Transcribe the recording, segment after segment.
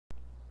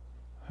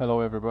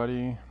Hello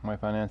everybody, my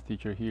finance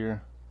teacher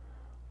here,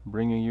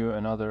 bringing you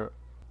another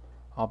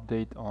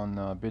update on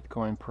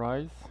Bitcoin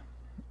price,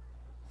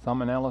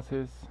 some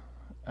analysis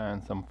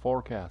and some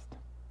forecast.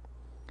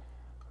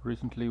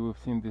 Recently we've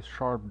seen this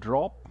sharp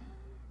drop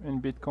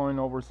in Bitcoin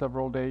over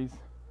several days,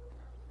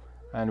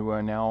 and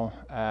we're now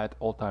at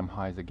all-time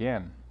highs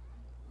again.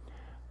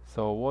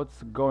 So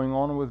what's going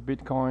on with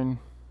Bitcoin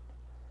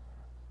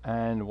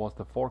and what's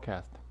the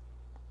forecast?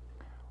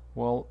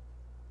 Well,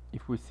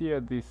 if we see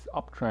this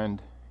uptrend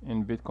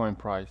in Bitcoin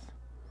price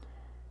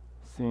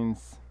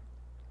since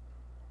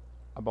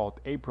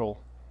about April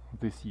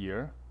this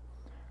year,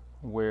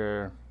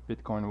 where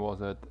Bitcoin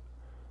was at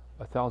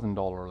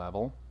 $1,000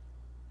 level,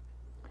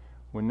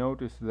 we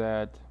notice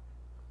that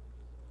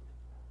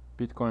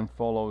Bitcoin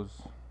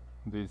follows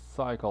these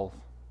cycles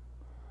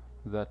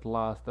that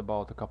last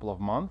about a couple of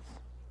months.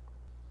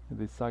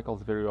 These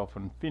cycles very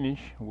often finish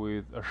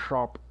with a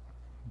sharp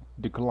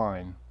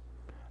decline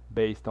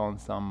based on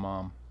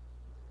some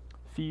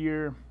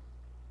fear,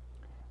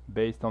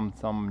 based on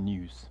some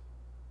news.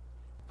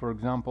 For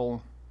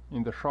example,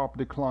 in the sharp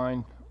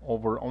decline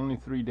over only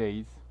 3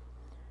 days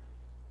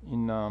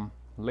in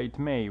late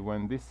May,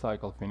 when this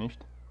cycle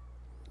finished,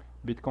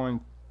 Bitcoin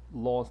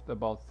lost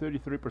about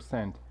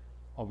 33%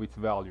 of its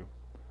value,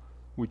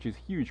 which is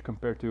huge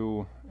compared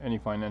to any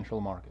financial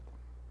market.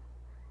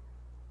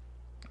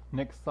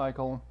 Next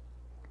cycle,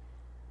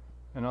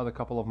 another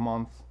couple of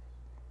months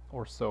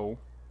or so,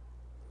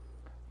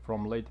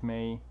 from late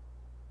May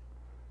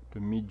to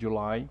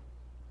mid-July.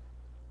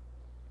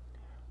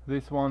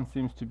 This one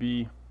seems to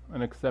be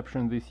an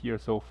exception this year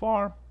so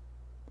far,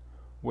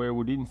 where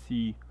we didn't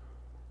see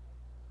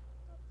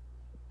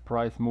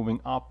price moving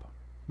up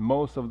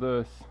most of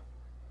the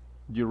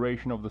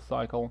duration of the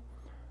cycle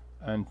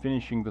and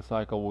finishing the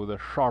cycle with a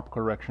sharp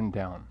correction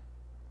down.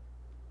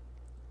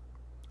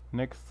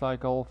 Next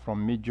cycle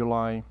from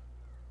mid-July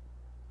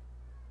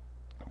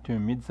to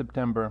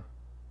mid-September,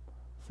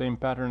 same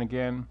pattern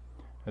again.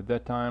 At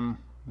that time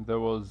there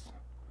was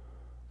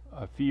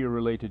a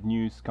fear-related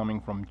news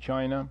coming from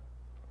China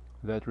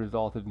that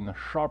resulted in a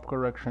sharp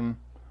correction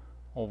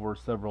over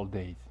several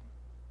days.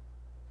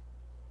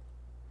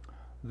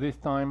 This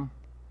time,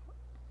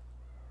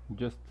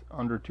 just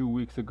under 2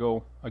 weeks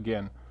ago,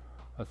 again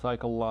a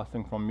cycle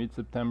lasting from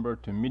mid-September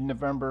to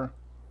mid-November,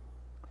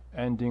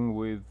 ending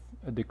with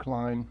a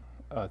decline,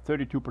 a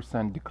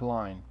 32%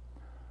 decline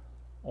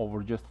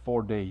over just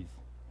 4 days,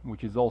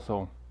 which is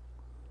also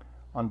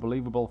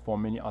unbelievable for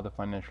many other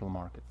financial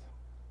markets.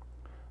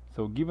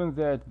 So given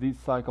that these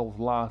cycles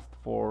last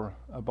for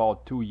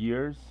about 2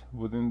 years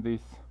within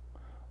this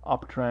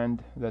uptrend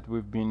that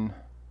we've been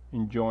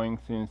enjoying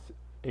since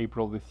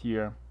April this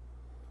year,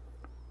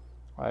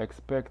 I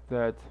expect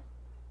that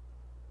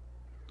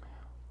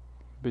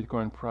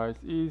Bitcoin price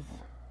is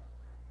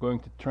going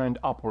to trend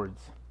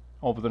upwards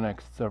over the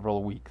next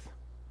several weeks.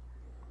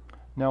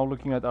 Now,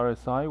 looking at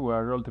RSI, we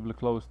are relatively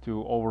close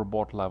to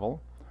overbought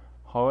level.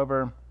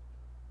 However,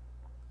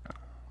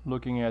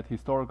 looking at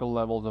historical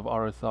levels of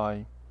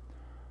RSI,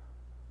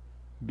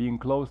 being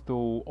close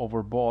to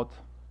overbought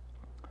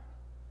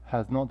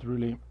has not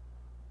really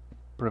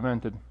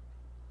prevented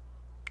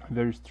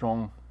very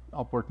strong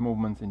upward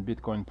movements in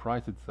Bitcoin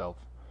price itself.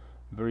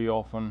 Very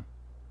often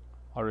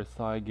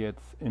RSI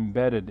gets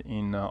embedded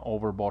in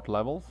overbought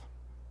levels,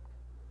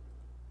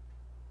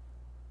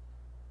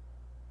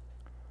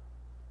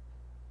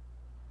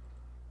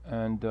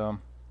 and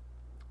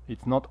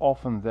it's not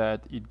often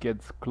that it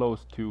gets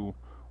close to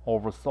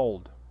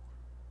oversold,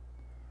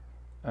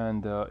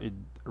 and it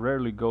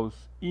rarely goes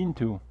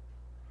into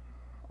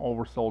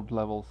oversold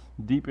levels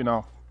deep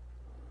enough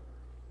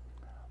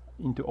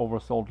into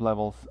oversold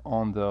levels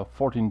on the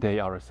 14-day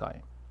RSI.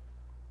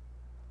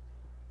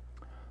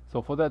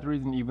 So for that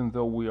reason, even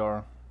though we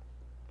are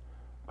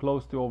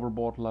close to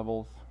overbought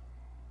levels,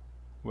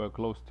 we're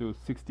close to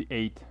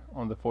 68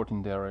 on the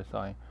 14-day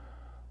RSI,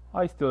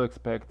 I still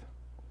expect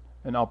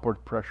an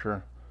upward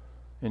pressure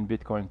in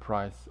Bitcoin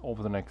price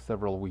over the next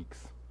several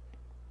weeks.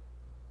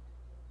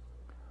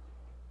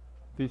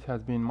 This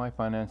has been My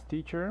Finance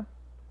Teacher.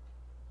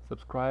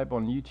 Subscribe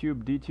on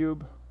YouTube,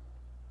 DTube,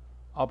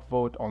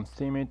 upvote on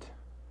steemit.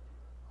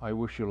 I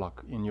wish you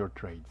luck in your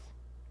trades.